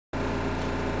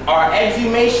Are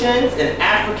exhumations an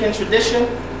African tradition?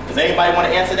 Does anybody want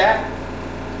to answer that?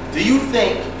 Do you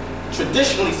think,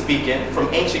 traditionally speaking,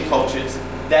 from ancient cultures,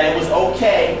 that it was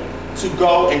okay to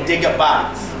go and dig up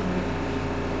bodies?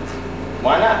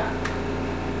 Why not?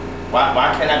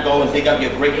 Why can't I go and dig up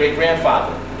your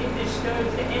great-great-grandfather? It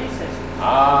disturbs the ancestors.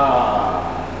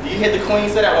 Ah. Do you hear the Queen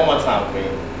say that one more time, Queen?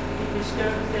 It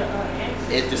disturbs the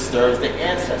ancestors. It disturbs the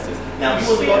ancestors. Now, if we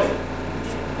was to go to,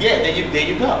 yeah, there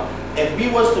you go. If we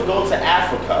was to go to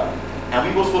Africa and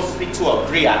we were supposed to speak to a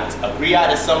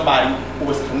griot is somebody who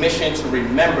was commissioned to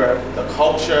remember the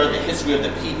culture, the history of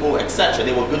the people, etc.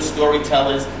 They were good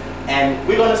storytellers. And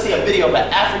we're going to see a video of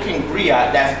an African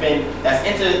griot that's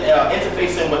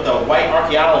interfacing with a white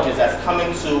archaeologist that's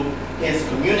coming to his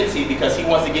community because he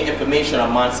wants to get information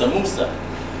on Mansa Musa.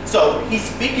 So he's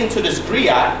speaking to this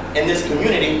griot in this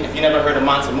community. If you never heard of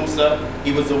Mansa Musa,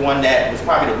 he was the one that was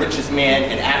probably the richest man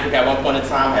in Africa at one point in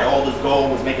time, had all this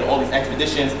gold, was making all these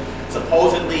expeditions.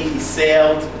 Supposedly he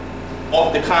sailed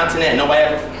off the continent, nobody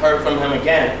ever heard from him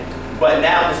again. But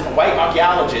now this white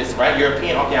archaeologist, right,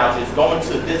 European archaeologist, is going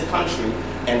to this country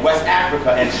in West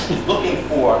Africa and looking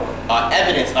for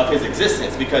evidence of his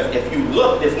existence. Because if you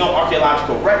look, there's no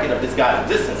archaeological record of this guy's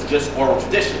existence, just oral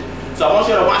tradition. So I want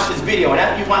you to watch this video, and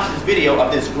after you watch this video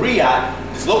of this griot,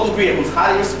 this local griot who's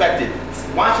highly respected,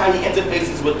 watch how he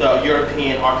interfaces with the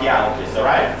European archaeologists, all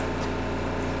right?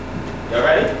 Y'all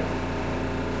ready?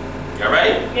 Y'all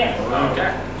ready? Yes.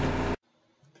 Okay.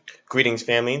 Greetings,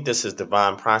 family. This is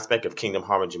Divine Prospect of Kingdom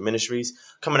Harbinger Ministries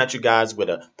coming at you guys with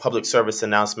a public service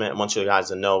announcement. I want you guys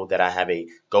to know that I have a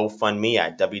GoFundMe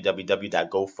at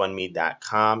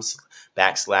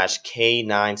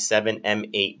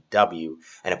www.gofundme.com/K97M8W.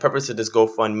 And the purpose of this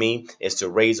GoFundMe is to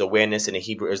raise awareness in the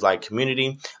Hebrew Israelite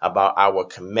community about our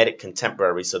Kemetic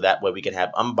contemporaries so that way we can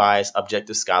have unbiased,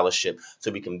 objective scholarship so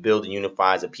we can build and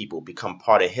unify as a people, become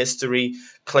part of history.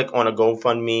 Click on a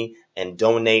GoFundMe and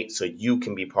donate so you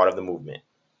can be part of the movement.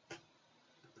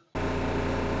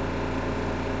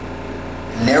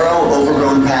 Narrow,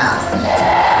 overgrown path.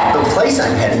 The place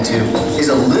I'm heading to is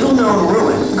a little-known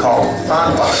ruin called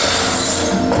Fanfan.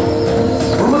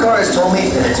 Boubacar has told me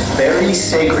that it's very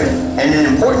sacred and an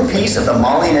important piece of the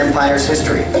Malian Empire's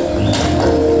history.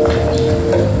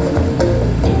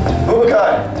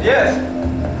 Boubacar. Yes.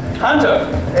 Hunter.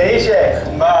 Hey,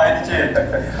 Sheikh. Bye, DJ.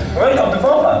 Welcome to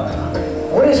Fanfan.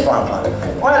 What is Fanfan?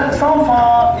 Well,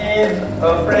 Fanfan is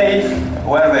a place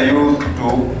where they used to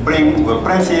bring the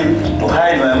princes to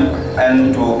hide them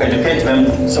and to educate them.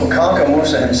 So Kanka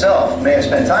Musa himself may have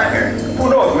spent time here. Who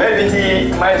knows? Maybe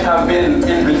he might have been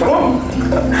in this room.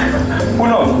 Who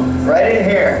knows? Right in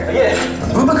here. Yes.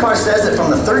 Boubacar says that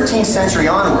from the 13th century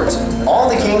onwards, all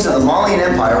the kings of the Malian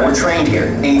Empire were trained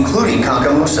here, including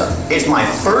Kanka Musa. It's my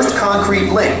first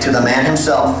concrete link to the man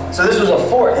himself. So this was a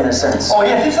fort in a sense. Oh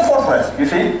yes, it's a fortress. You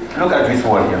see? Look at this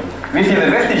wall here. We see the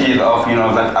vestiges of,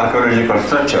 that archaeological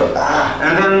structure.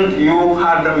 And then you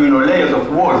had, layers of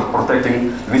walls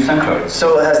protecting this sanctuary.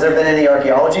 So has there been any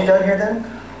archaeology done here then?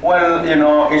 Well,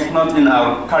 it's not in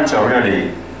our culture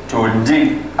really to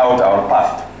dig out our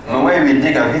past. The way we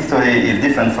dig our history is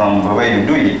different from the way you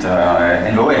do it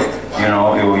in the West. You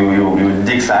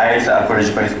dig sites,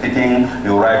 archaeologically speaking,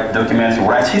 you write documents, you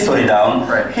write history down.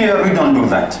 Right. Here we don't do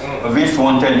that. This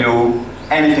won't tell you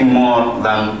anything more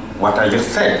than what I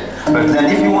just said. But then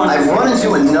if you want I've run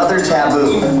into another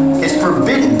taboo. It's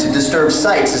forbidden to disturb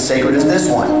sites as sacred as this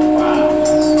one.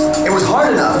 It was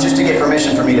hard enough just to get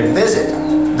permission for me to visit.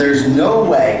 There's no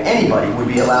way anybody would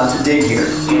be allowed to dig here.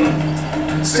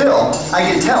 Still, I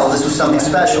could tell this was something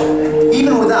special,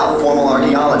 even without formal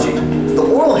archaeology. The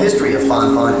oral history of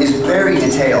Fanfan is very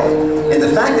detailed, and the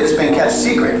fact that it's been kept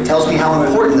secret tells me how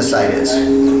important the site is.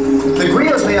 The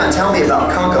griots may not tell me about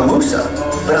Kanka Musa,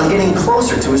 but I'm getting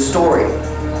closer to his story.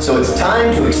 So it's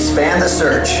time to expand the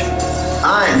search.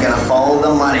 I'm gonna follow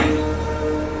the money.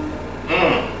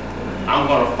 I'm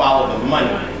gonna follow the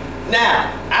money. Now,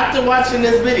 after watching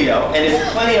this video, and there's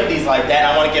plenty of these like that,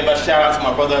 I want to give a shout out to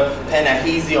my brother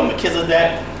Panahezi on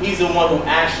Melchizedek. He's the one who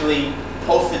actually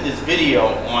posted this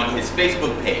video on his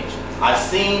Facebook page. I've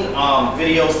seen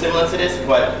videos similar to this,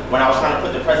 but when I was trying to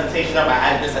put the presentation up, I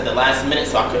added this at the last minute,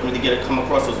 so I couldn't really come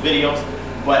across those videos.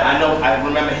 But I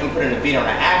remember him putting the video, and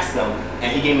I asked him,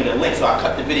 and he gave me the link, so I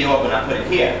cut the video up and I put it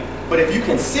here. But if you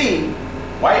can see,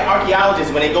 white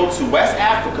archaeologists, when they go to West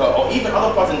Africa or even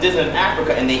other parts of indigenous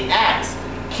Africa and they ask,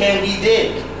 can we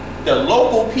dig? The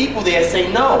local people there say,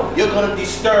 no, you're going to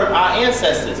disturb our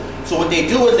ancestors. So what they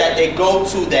do is that they go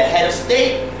to the head of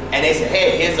state and they say,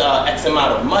 hey, here's X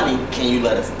amount of money, can you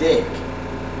let us dig?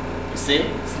 You see,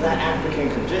 it's not African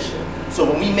tradition. So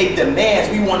when we make demands,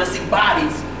 we want to see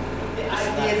bodies. The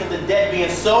ideas of the dead being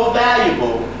so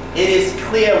valuable, it is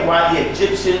clear why the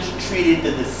Egyptians treated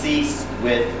the deceased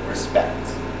with respect.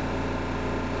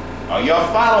 Are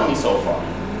y'all following me so far?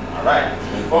 All right,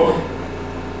 move forward.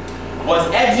 Was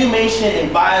exhumation in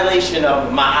violation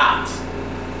of Ma'at?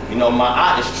 You know,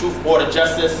 Ma'at is truth, order,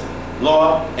 justice,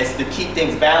 law. It's to keep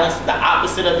things balanced. The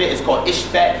opposite of it is called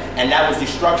Ishfet, and that was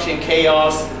destruction,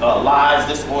 chaos, lies,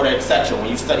 disorder, etc. When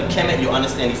you study Kemet, you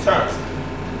understand these terms.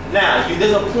 Now,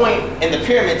 there's a point in the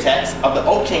pyramid text of the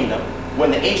Old Kingdom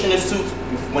when the ancient Asuts,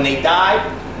 when they died,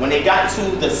 when they got to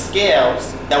the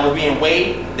scales that were being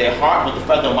weighed, their heart with the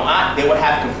feather of Ma'at, they would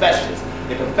have confessions.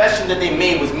 The confession that they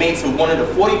made was made to one of the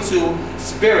 42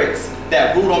 spirits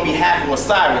that ruled on behalf of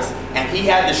Osiris, and he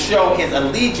had to show his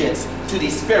allegiance to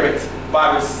these spirits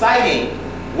by reciting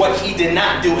what he did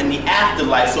not do in the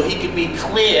afterlife so he could be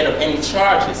cleared of any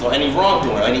charges or any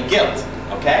wrongdoing or any guilt,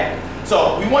 okay?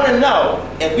 So we want to know,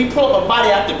 if we pull up a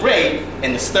body out the grave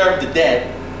and disturb the dead,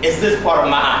 is this part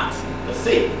of Ma'at? Let's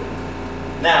see.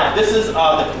 Now, this is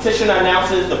the petitioner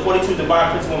announces the 42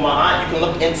 divine principles of Ma'at. You can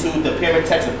look into the pyramid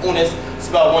text of Unis,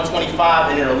 spelled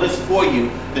 125, and it'll list for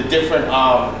you the different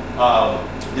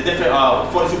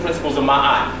 42 principles of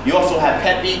Ma'at. You also have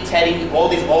Pepi, Teti, all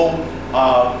these old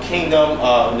kingdom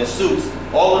Nasuts.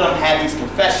 All of them had these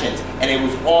confessions, and it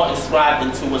was all inscribed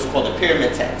into what's called the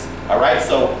pyramid text. All right,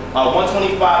 so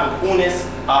 125 of Unis.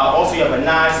 Also, you have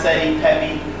Anai, Seti,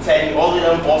 Pepi, Teddy, all of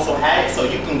them also had it, so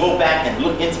you can go back and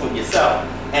look into it yourself.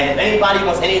 And if anybody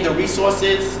wants any of the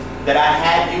resources that I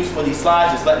had used for these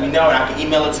slides, just let me know and I can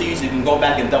email it to you so you can go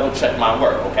back and double check my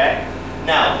work, okay?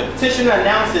 Now, the petitioner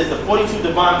announces the 42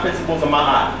 divine principles of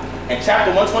Ma'at. In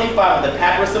chapter 125 of the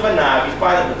Papyrus of Anai, we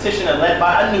find the petitioner led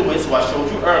by Anubis, who I showed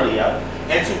you earlier,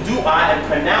 and to Du'a and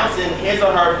pronouncing his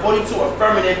or her 42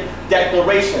 affirmative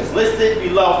declarations listed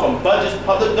below from Budget's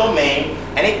public domain.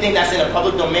 Anything that's in a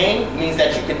public domain means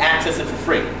that you can access it for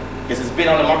free, because it's been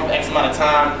on the market for X amount of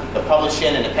time. The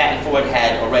publishing and the patent for it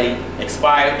had already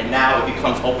expired, and now it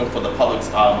becomes open for the public's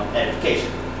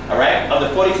edification. All right, of the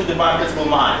 42 divine principles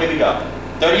of Ma'at, here we go.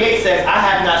 38 says, I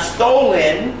have not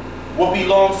stolen what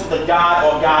belongs to the god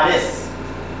or goddess.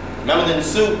 Remember the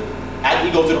suit? After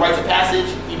he goes to the rites of passage,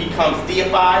 he becomes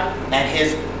deified, and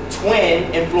his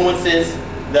twin influences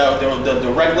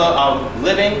the regular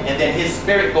living, and then his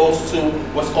spirit goes to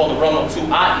what's called the realm of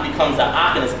Tu'at. He becomes an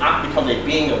Ak, and his Ak becomes a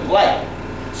being of light.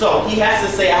 So he has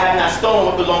to say, I have not stolen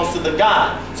what belongs to the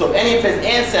god. So if any of his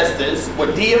ancestors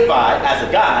were deified as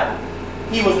a god,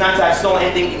 he was not to have stolen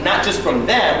anything, not just from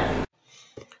them.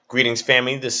 Greetings,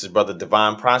 family. This is Brother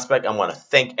Divine Prospect. I want to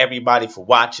thank everybody for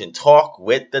watching Talk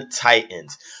with the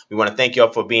Titans. We want to thank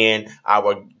y'all for being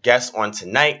our guests on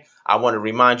tonight. I want to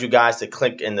remind you guys to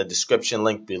click in the description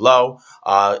link below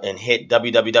and hit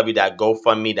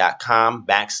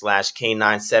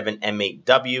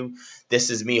www.gofundme.com/K97M8W. This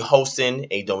is me hosting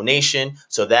a donation,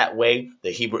 so that way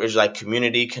the Hebrew Israelite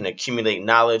community can accumulate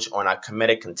knowledge on our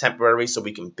Kemetic contemporary, so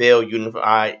we can build,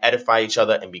 unify, edify each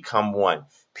other, and become one.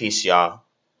 Peace, y'all.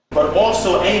 But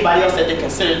also anybody else that they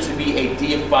consider to be a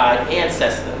deified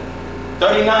ancestor.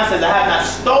 39 says, I have not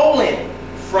stolen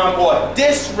from or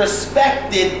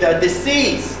disrespected the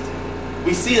deceased.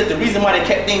 We see that the reason why they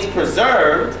kept things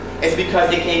preserved is because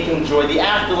they can enjoy the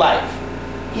afterlife.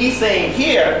 He's saying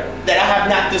here that I have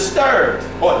not disturbed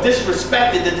or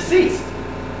disrespected the deceased.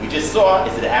 We just saw,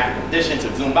 is it an African tradition to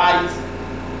exhume bodies?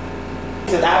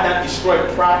 He says, I have not destroyed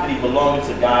property belonging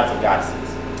to gods or goddesses.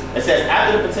 It says,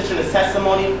 after the petitioner's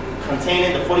testimony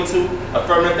containing the 42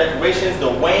 affirmative declarations, the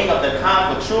weighing of the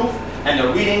con for truth, and the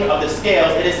reading of the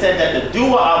scales, it is said that the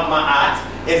doer of Ma'at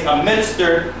is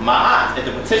administered Ma'at. If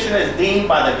the petitioner is deemed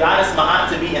by the goddess Ma'at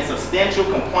to be in substantial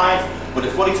compliance with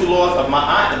the 42 laws of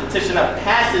Ma'at, the petitioner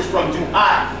passes from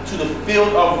Du'at to the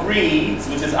field of reeds,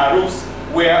 which is Arus,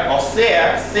 where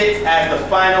Osir sits as the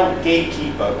final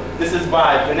gatekeeper. This is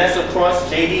by Vanessa Cross,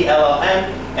 JD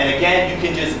LLM. And again, you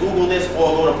can just Google this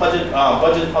or go to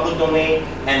Budget's public domain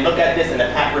and look at this in the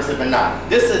Papyrus of Anai.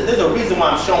 There's a reason why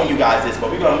I'm showing you guys this,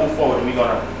 but we're going to move forward and we're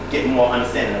going to get more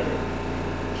understanding of it.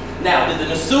 Now, the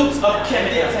Nasuts of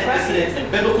Kemet have precedence in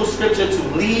biblical scripture to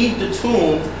leave the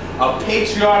tombs of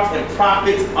patriarchs and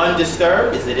prophets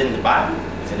undisturbed. Is it in the Bible?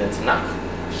 Is it in Tanakh?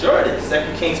 Sure it is.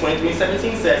 2 Kings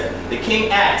 23:17 says, the king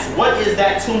asks, what is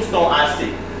that tombstone I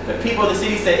see? The people of the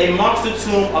city said, it marks the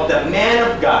tomb of the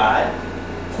man of God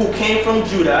who came from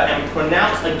Judah and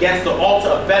pronounced against the altar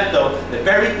of Bethel the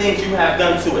very things you have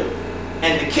done to it.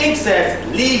 And the king says,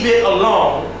 leave it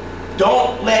alone.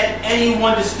 Don't let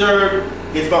anyone disturb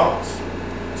his bones.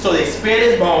 So they spared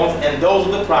his bones and those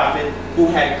of the prophet who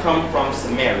had come from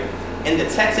Samaria. In the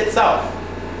text itself,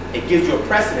 it gives you a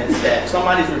precedence that if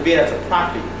somebody is revered as a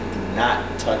prophet, you do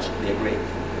not touch their grave.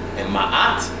 And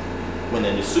Ma'at, when the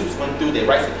Nusufs went through their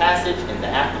rites of passage in the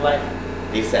afterlife,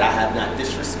 they said, I have not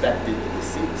disrespected the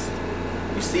deceased.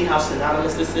 You see how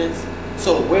synonymous this is?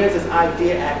 So where's this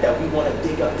idea at that we want to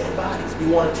dig up dead bodies? We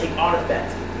want to take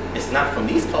artifacts. It's not from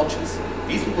these cultures.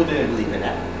 These people didn't believe in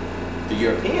that. The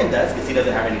European does, because he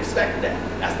doesn't have any respect for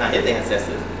that. That's not his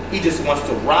ancestors. He just wants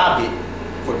to rob it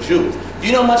for Jews. Do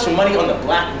you know how much money on the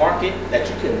black market that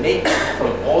you can make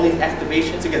from all these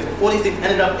excavations? Because before these things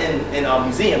ended up in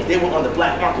museums, they were on the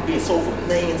black market being sold for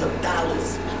millions of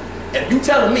dollars. If you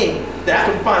telling me that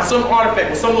I can find some artifact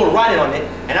with some little writing on it,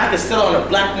 and I can sell it on the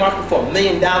black market for $1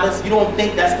 million, you don't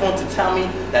think that's going to tell me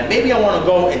that maybe I want to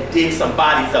go and dig some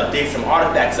bodies up, dig some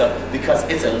artifacts up, because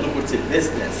it's a lucrative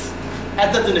business?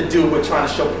 Has nothing to do with trying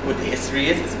to show people what the history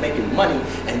is. It's making money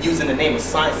and using the name of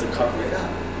science to cover it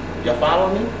up. Y'all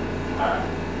follow me? Alright.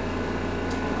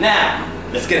 Now,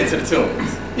 let's get into the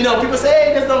tombs. You know, people say,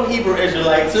 hey, there's no Hebrew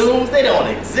Israelite tombs. They don't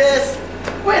exist.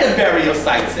 Where the burial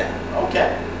sites at?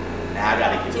 Okay. Now I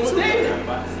gotta get to David.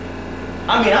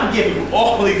 I mean, I'm giving you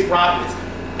all these prophets.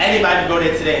 Anybody can go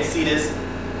there today and see this.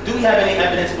 Do we have any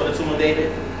evidence for the tomb of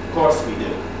David? Of course we do.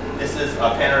 This is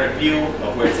a panoramic view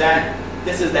of where it's at.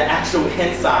 This is the actual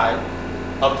inside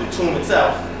of the tomb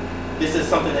itself. This is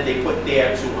something that they put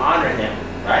there to honor him,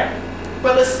 right?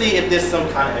 But let's see if there's some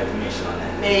kind of information on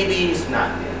that. Maybe it's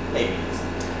not there. Maybe it is.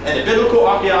 And the Biblical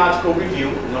Archaeological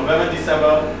Review,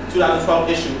 November-December 2012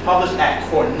 issue, published at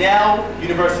Cornell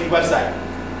University website.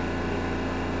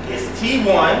 It's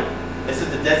T1. This is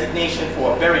the designation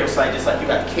for a burial site, just like you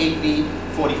have KV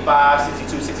 45,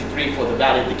 62, 63 for the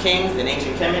Valley of the Kings in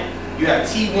ancient Kemet. You have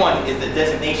T1 is the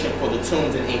designation for the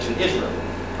tombs in ancient Israel.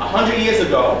 100 years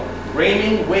ago,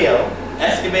 Raymond Whale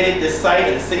excavated this site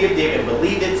in the city of David and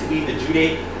believed it to be the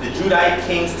Judite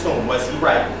king's tomb. Was he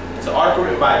right? It's an article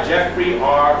written by Jeffrey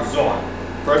R. Zorn.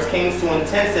 1 Kings 2:10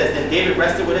 says, then David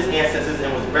rested with his ancestors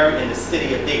and was buried in the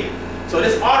city of David. So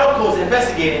this article is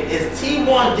investigating, is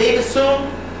T1 David's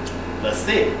tomb? Let's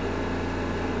see.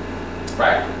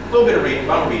 Right? A little bit of reading,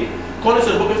 but I'm going to read it. According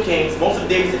to the Book of Kings, most of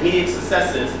David's immediate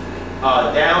successors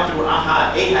down through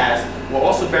Ahaz were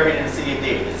also buried in the city of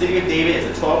David. The city of David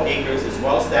is 12 acres, is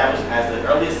well established as the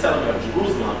earliest settlement of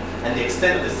Jerusalem and the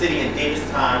extent of the city in David's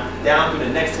time down through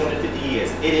the next 250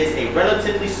 years. It is a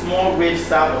relatively small ridge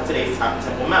south of today's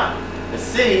Temple Mount. The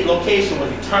city location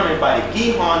was determined by the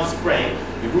Gihon Spring,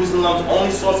 Jerusalem's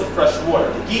only source of fresh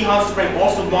water. The Gihon Spring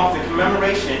also marks the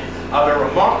commemoration of a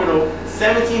remarkable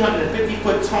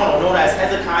 1,750-foot tunnel known as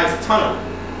Hezekiah's Tunnel,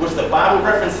 which the Bible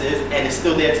references and is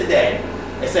still there today.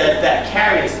 It says that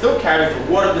still carries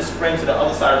the water of the spring to the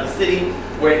other side of the city,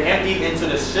 where it emptied into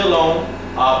the Shiloh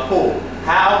pool.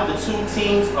 How the two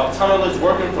teams of tunnelers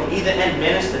working from either end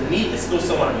managed to meet is still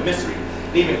somewhat of a mystery.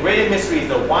 An even greater mystery is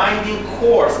the winding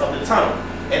course of the tunnel.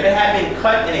 If it had been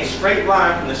cut in a straight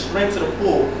line from the spring to the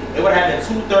pool, it would have been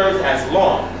 2/3 as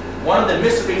long. One of the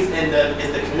mysteries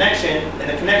is the connection, and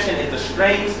the connection is the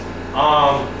strange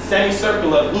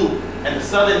semicircular loop and the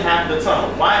southern half of the tunnel.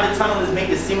 Why the tunnel is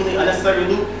making a seemingly unnecessary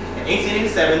loop? In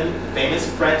 1887, the famous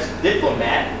French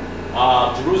diplomat,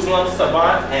 Jerusalem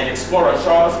savant and explorer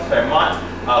Charles Clermont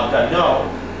Ganneau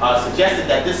suggested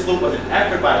that this loop was an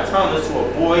effort by the tunnelers to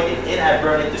avoid an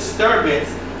inadvertent disturbance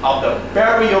of the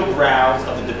burial grounds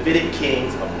of the Davidic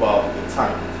kings above the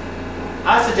tunnel.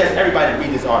 I suggest everybody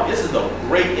read this article. This is a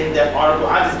great in-depth article.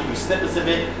 I'll just give you snippets of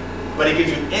it, but it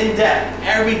gives you in-depth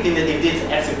everything that they did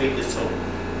to excavate this tomb.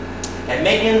 And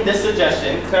making this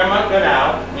suggestion, Clermont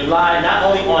Ganneau relied not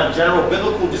only on general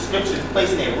biblical descriptions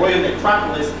placing a royal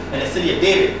necropolis in the city of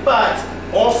David, but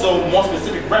also more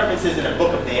specific references in the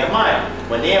book of Nehemiah.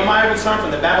 When Nehemiah returned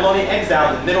from the Babylonian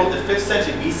exile in the middle of the 5th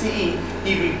century BCE,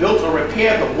 he rebuilt or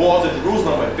repaired the walls of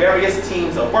Jerusalem with various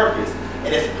teams of workers.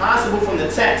 It is possible from the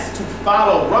text to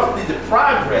follow roughly the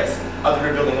progress of the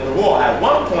rebuilding of the wall. At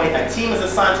one point, a team is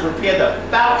assigned to repair the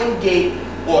fountain gate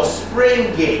or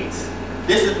spring gates.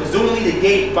 This is presumably the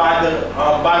gate by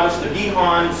which the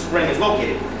Gihon Spring is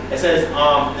located. It says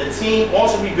the team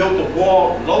also rebuilt the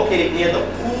wall located near the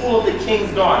pool of the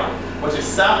king's garden, which is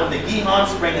south of the Gihon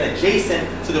Spring and adjacent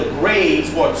to the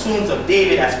graves or tombs of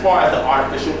David as far as the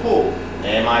artificial pool.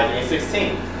 Nehemiah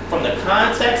 3:16. From the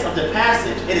context of the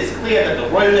passage, it is clear that the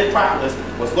royal necropolis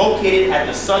was located at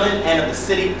the southern end of the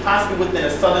city, possibly within the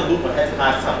southern loop of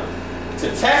Hezekiah's tunnel.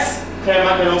 To test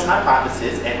Clermont Ganneau's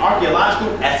hypothesis, an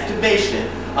archaeological excavation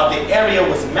of the area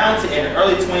was mounted in the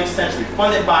early 20th century,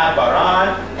 funded by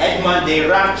Baron Edmond de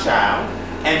Rothschild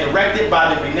and directed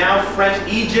by the renowned French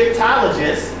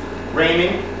Egyptologist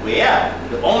Raymond Whale.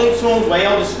 The only tombs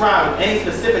Whale described with any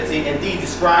specificity, indeed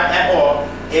described at all,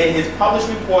 in his published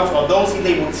reports are those he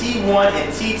labeled T1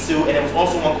 and T2, and there was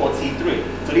also one called T3.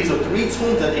 So these are 3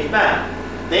 tombs that they found.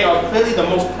 They are clearly the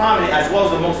most prominent as well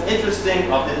as the most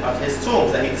interesting of his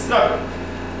tombs that he discovered.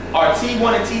 Are T1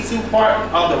 and T2 part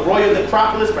of the royal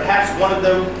necropolis, perhaps one of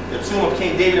them the tomb of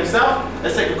King David himself?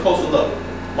 Let's take a closer look.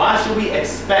 Why should we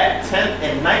expect 10th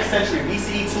and 9th century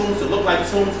BCE tombs to look like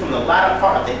tombs from the latter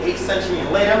part of the 8th century and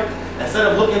later? Instead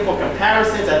of looking for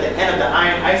comparisons at the end of the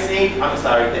Iron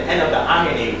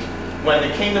Age, when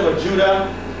the kingdom of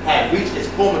Judah had reached its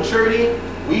full maturity,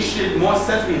 we should more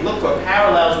sensibly look for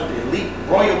parallels with the elite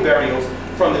royal burials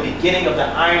from the beginning of the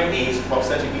Iron Age, 12th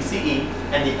century BCE,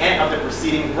 and the end of the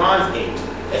preceding Bronze Age.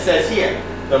 It says here,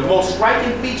 the most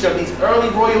striking feature of these early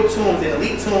royal tombs and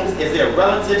elite tombs is their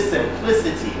relative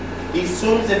simplicity. These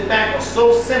tombs, in fact, are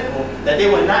so simple that they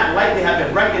would not likely have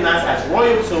been recognized as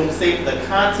royal tombs save for the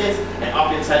contents and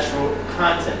architectural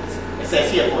contents. It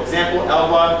says here, for example,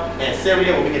 Elba and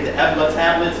Syria, where we get the Ebla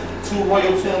tablets, 2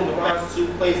 royal tombs, the first 2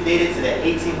 places dated to the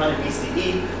 1800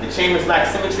 BCE. The chambers lack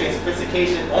symmetry and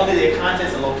sophistication. Only their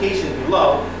contents and locations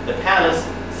below the palace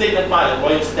signify the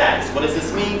royal status. What does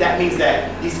this mean? That means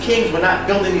that these kings were not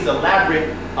building these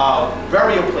elaborate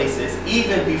burial places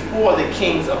even before the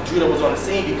kings of Judah was on the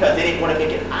scene, because they didn't want to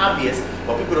make it obvious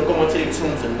for people to go into their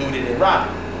tombs and looted and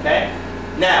robbed. Okay?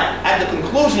 Now, at the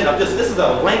conclusion of this is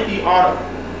a lengthy article,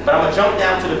 but I'm going to jump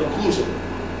down to the conclusion.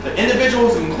 The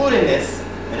individuals including this,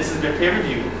 and this has been peer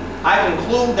reviewed, I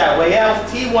conclude that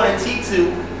Wales T1 and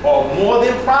T2 are more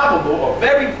than probable, or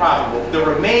very probable, the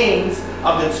remains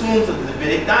of the tombs of the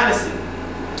Davidic dynasty.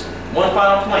 One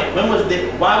final point.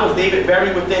 Why was David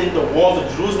buried within the walls of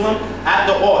Jerusalem?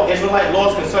 After all, Israelite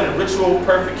laws concerning ritual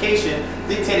purification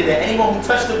dictated that anyone who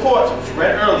touched the corpse, which you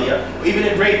read earlier, or even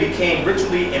the grave, became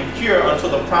ritually impure until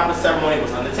the proper ceremony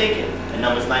was undertaken, in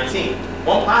Numbers 19.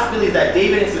 One possibility is that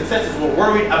David and his successors were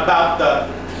worried about the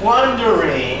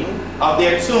plundering of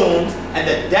their tombs and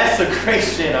the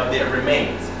desecration of their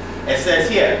remains. It says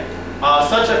here,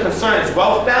 such a concern is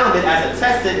well founded as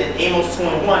attested in Amos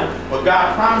 2:1, where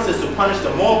God promises to punish the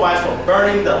Moabites for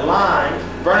burning to lime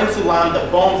the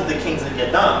bones of the kings of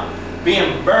Edom.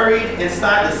 Being buried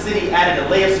inside the city added a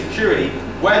layer of security,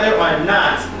 whether or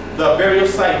not the burial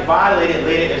site violated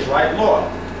later Israelite law.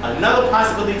 Another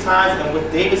possibility ties in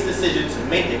with David's decision to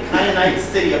make the Canaanite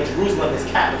city of Jerusalem his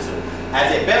capital. As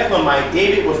a Bethlehemite,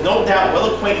 David was no doubt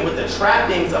well acquainted with the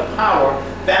trappings of power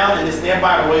found in this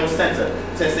nearby royal center.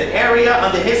 Since the area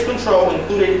under his control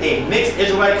included a mixed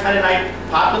Israelite-Canaanite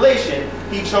population,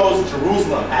 he chose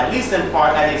Jerusalem, at least in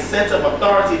part, as a sense of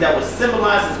authority that would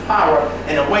symbolize his power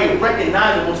in a way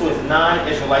recognizable to his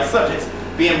non-Israelite subjects.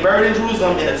 Being buried in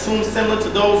Jerusalem in a tomb similar to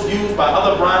those used by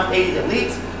other Bronze Age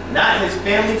elites, not his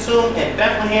family tomb in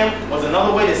Bethlehem, was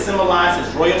another way to symbolize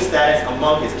his royal status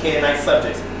among his Canaanite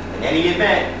subjects. In any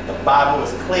event, the Bible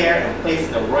is clear and places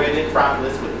the royal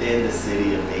necropolis within the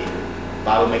city of David. The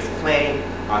Bible makes a claim,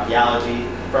 archaeology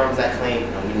confirms that claim,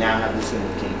 and we now have the tomb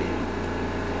of King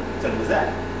David. Simple as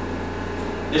that.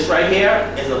 This right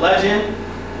here is a legend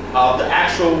of the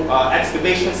actual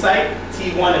excavation site.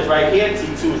 T1 is right here,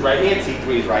 T2 is right here,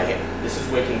 T3 is right here. This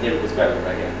is where King David was buried,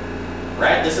 right here.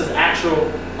 Right? This is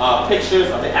actual pictures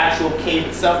of the actual cave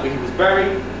itself where he was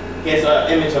buried. Here's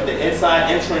an image of the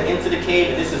inside entering into the cave,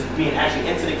 and this is being actually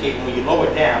into the cave. And when you lower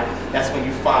it down, that's when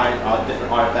you find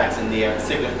different artifacts in there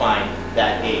signifying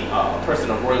that a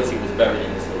person of royalty was buried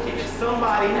in this location.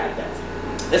 Somebody had that.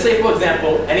 Let's say, for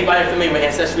example, anybody familiar with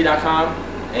Ancestry.com?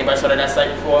 Anybody heard of that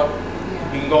site before?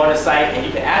 You can go on the site and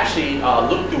you can actually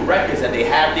look through records that they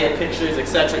have their pictures,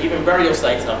 etc., even burial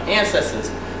sites of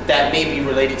ancestors that may be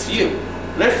related to you.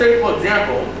 Let's say, for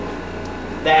example,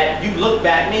 that you look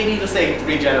back, maybe let's say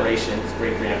 3 generations,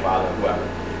 great-grandfather, whoever,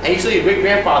 and you see your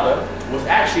great-grandfather was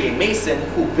actually a mason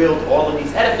who built all of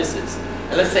these edifices.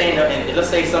 And let's say let's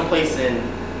say someplace in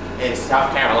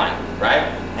South Carolina, right?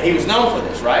 And he was known for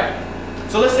this, right?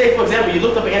 So let's say, for example, you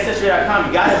looked up at Ancestry.com,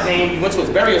 you got his name, you went to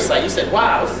his burial site, you said,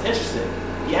 wow, this is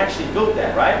interesting. He actually built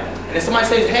that, right? And then somebody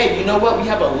says, hey, you know what? We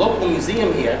have a local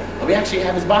museum here, and we actually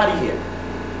have his body here.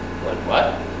 Like,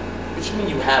 what? What you mean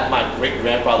you have my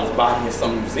great-grandfather's body in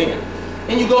some museum?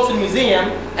 And you go to the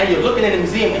museum, and you're looking at the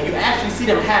museum, and you actually see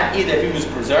them have either if he was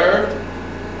preserved,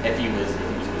 if he was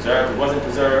preserved, if he wasn't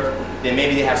preserved, then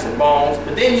maybe they have some bones.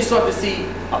 But then you start to see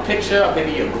a picture of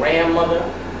maybe your grandmother.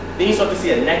 Then you start to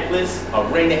see a necklace, a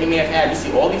ring that he may have had. You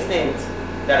see all these things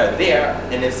that are there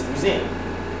in this museum.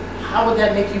 How would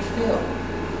that make you feel?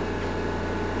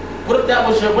 What if that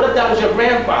was your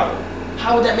grandfather?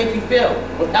 How would that make you feel?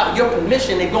 Without your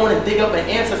permission, they're going to dig up an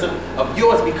ancestor of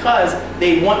yours because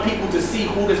they want people to see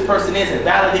who this person is and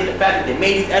validate the fact that they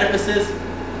made these edifices.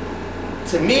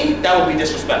 To me, that would be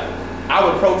disrespectful. I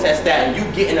would protest that and you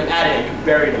getting them out of there and you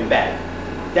bury them back.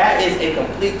 That is a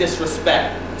complete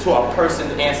disrespect to a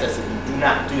person's ancestors. You do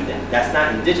not do that. That's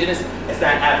not indigenous. It's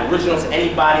not aboriginal to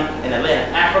anybody in the land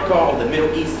of Africa or the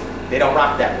Middle East. They don't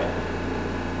rock that way.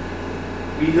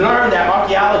 We learned that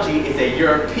archaeology is a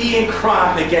European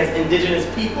crime against indigenous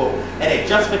people and a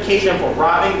justification for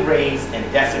robbing graves and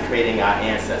desecrating our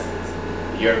ancestors.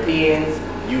 The Europeans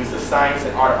used the science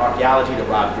and art of archaeology to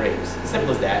rob graves.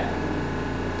 Simple as that.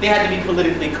 They had to be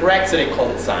politically correct, so they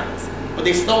called it science. But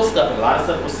they stole stuff, and a lot of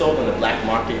stuff was sold on the black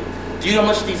market. Do you know how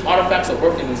much these artifacts are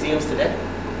worth in museums today?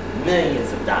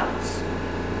 Millions of dollars.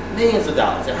 Millions of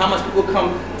dollars. And how much people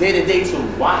come day to day to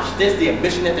watch this, the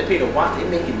admission that they pay to watch, they're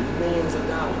making millions of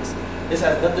dollars. This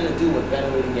has nothing to do with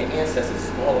venerating your ancestors.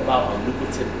 It's all about a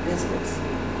lucrative business.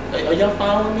 Are y'all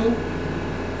following me?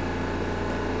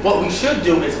 What we should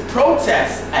do is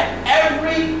protest at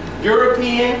every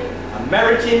European,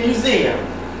 American museum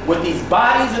with these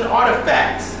bodies and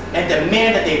artifacts and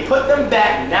demand that they put them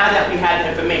back now that we have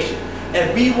the information.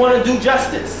 If we want to do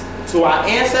justice to our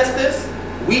ancestors,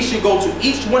 we should go to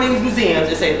each one of these museums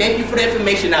and say, thank you for the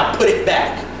information, now put it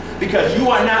back. Because you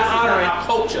are not honoring our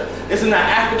culture. This is not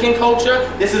African culture,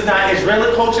 this is not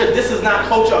Israeli culture, this is not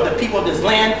culture of the people of this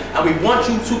land, and we want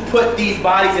you to put these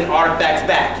bodies and artifacts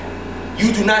back.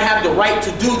 You do not have the right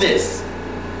to do this.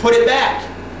 Put it back.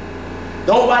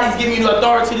 Nobody's giving you the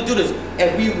authority to do this.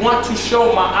 If we want to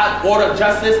show my order of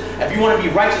justice, if you want to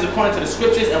be righteous according to the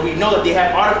scriptures, and we know that they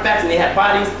have artifacts and they have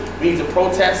bodies, we need to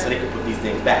protest so they can put these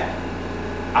things back.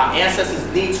 Our ancestors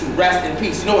need to rest in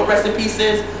peace. You know what rest in peace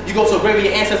is? You go to a grave where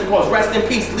your ancestor calls, rest in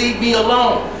peace, leave me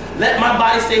alone. Let my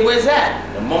body stay where it's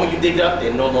at. The moment you dig it up,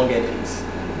 they're no longer in peace.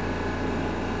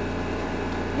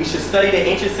 We should study the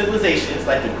ancient civilizations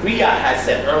like the Griot had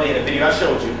said earlier in the video I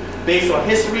showed you, based on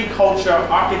history, culture,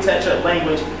 architecture,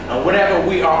 language, and whatever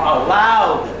we are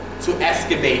allowed to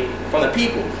excavate from the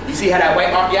people. You see how that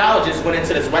white archaeologist went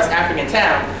into this West African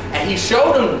town and he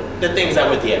showed them the things that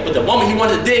were there. But the moment he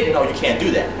wanted to dig, no, you can't do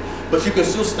that. But you can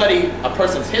still study a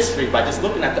person's history by just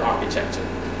looking at the architecture.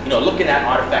 You know, looking at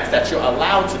artifacts that you're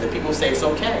allowed to. The people say it's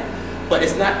okay. But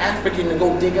it's not African to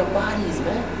go dig up bodies,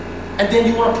 man. And then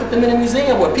you want to put them in a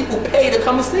museum where people pay to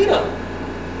come and see them.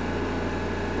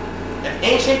 If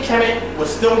ancient Kemet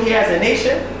was still here as a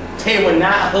nation, they would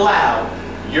not allow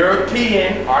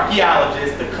European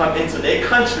archaeologists to come into their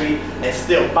country and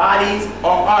steal bodies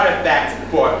or artifacts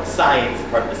for science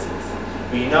purposes.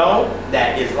 We know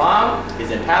that Islam is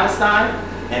in Palestine,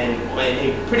 and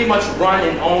they pretty much run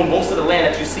and own most of the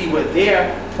land that you see where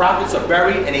their prophets are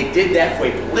buried, and they did that for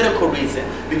a political reason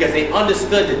because they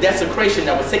understood the desecration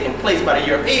that was taking place by the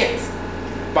Europeans,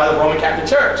 by the Roman Catholic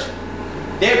Church.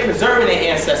 They're preserving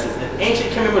their ancestors. If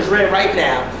ancient Kemet was read right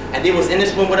now, and they was in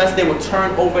this room with us, they would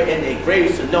turn over in their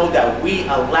graves to know that we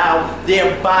allow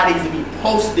their bodies to be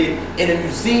posted in a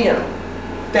museum,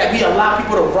 that we allow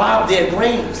people to rob their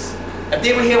graves. If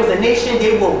they were here as a nation,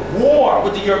 they were war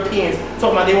with the Europeans,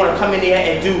 talking about they want to come in there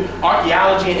and do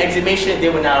archaeology and exhumation. They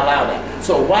would not allow that.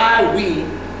 So why we,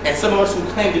 and some of us who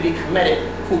claim to be Kemetic,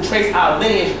 who trace our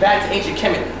lineage back to ancient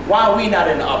Kemet, why are we not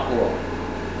in the uproar?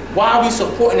 Why are we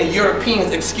supporting the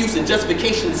Europeans' excuse and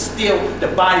justification to steal the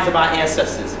bodies of our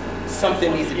ancestors?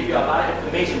 Something needs to give you a lot of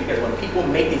information, because when people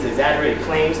make these exaggerated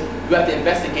claims, you have to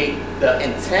investigate the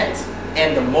intent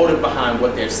and the motive behind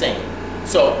what they're saying.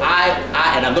 So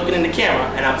and I'm looking in the camera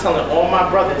and I'm telling all my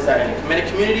brothers that are in the Kemetic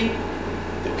community,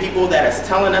 the people that is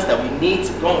telling us that we need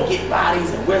to go and get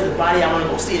bodies, and where's the body, I want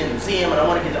to go see it in the museum and I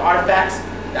want to get the artifacts,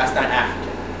 that's not African.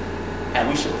 And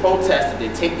we should protest that they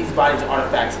take these bodies and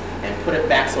artifacts and put it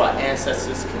back so our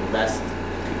ancestors can rest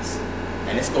in peace.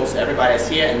 And this goes to everybody that's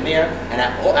here and there. And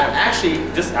I'm actually,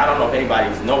 I don't know if anybody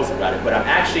knows about it, but I'm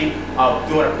actually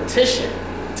doing a petition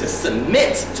to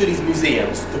submit to these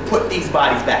museums to put these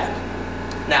bodies back.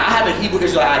 Now, I have a Hebrew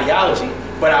Israelite ideology,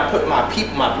 but I put my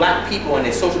people, my black people, and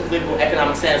their social, political,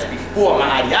 economic status before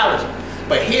my ideology.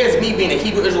 But here's me being a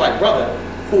Hebrew Israelite brother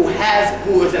who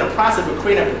is in a process of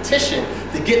creating a petition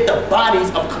to get the bodies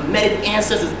of Kemetic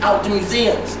ancestors out to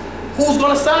museums. Who's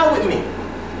going to side with me?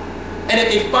 And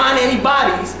if they find any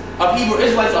bodies of Hebrew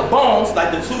Israelites or bones,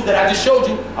 like the two that I just showed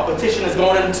you, a petition is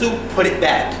going in to put it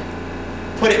back.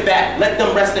 Put it back. Let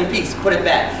them rest in peace. Put it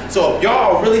back. So if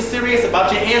y'all are really serious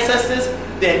about your ancestors,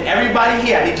 then everybody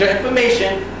here, I need your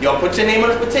information. Y'all put your name on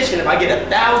this petition. If I get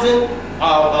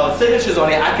 1,000 signatures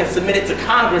on it, I can submit it to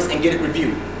Congress and get it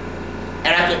reviewed.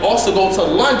 And I can also go to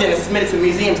London and submit it to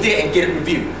museums there and get it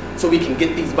reviewed, so we can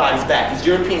get these bodies back. These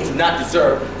Europeans do not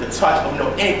deserve to touch or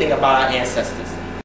know anything about our ancestors.